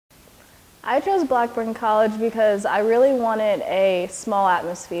I chose Blackburn College because I really wanted a small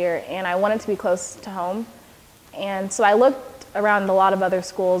atmosphere and I wanted to be close to home. And so I looked around a lot of other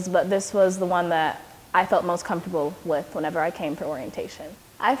schools, but this was the one that I felt most comfortable with whenever I came for orientation.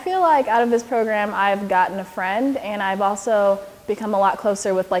 I feel like out of this program I've gotten a friend and I've also become a lot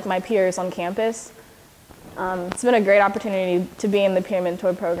closer with my peers on campus. It's been a great opportunity to be in the peer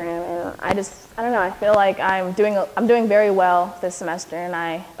mentor program, and I don't know, I feel like I'm doing very well this semester, and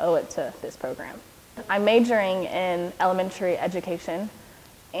I owe it to this program. I'm majoring in elementary education,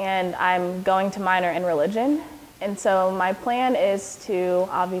 and I'm going to minor in religion, and so my plan is to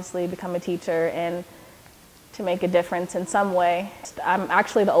obviously become a teacher and to make a difference in some way. I'm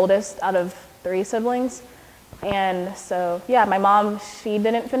actually the oldest out of 3 siblings. And so, yeah, my mom, she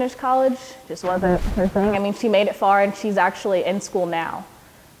didn't finish college, just wasn't her thing. I mean, she made it far and she's actually in school now.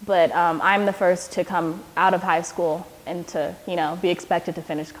 But I'm the first to come out of high school and to, be expected to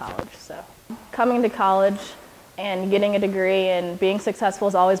finish college. So coming to college and getting a degree and being successful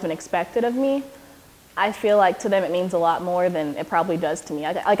has always been expected of me. I feel like to them it means a lot more than it probably does to me.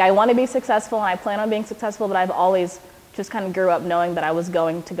 I want to be successful and I plan on being successful, but I've always just kind of grew up knowing that I was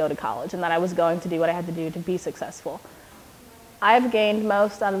going to go to college and that I was going to do what I had to do to be successful. I've gained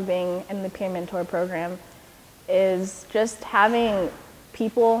most out of being in the peer mentor program is just having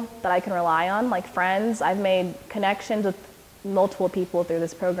people that I can rely on, like friends. I've made connections with multiple people through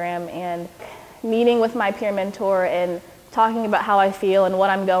this program, and meeting with my peer mentor and talking about how I feel and what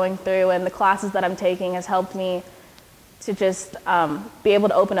I'm going through and the classes that I'm taking has helped me to just be able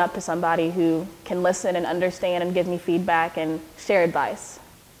to open up to somebody who can listen and understand and give me feedback and share advice.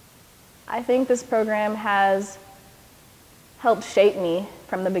 I think this program has helped shape me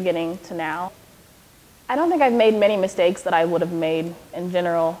from the beginning to now. I don't think I've made many mistakes that I would have made in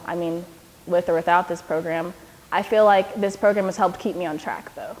general, with or without this program. I feel like this program has helped keep me on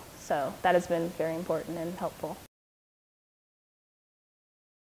track though, so that has been very important and helpful.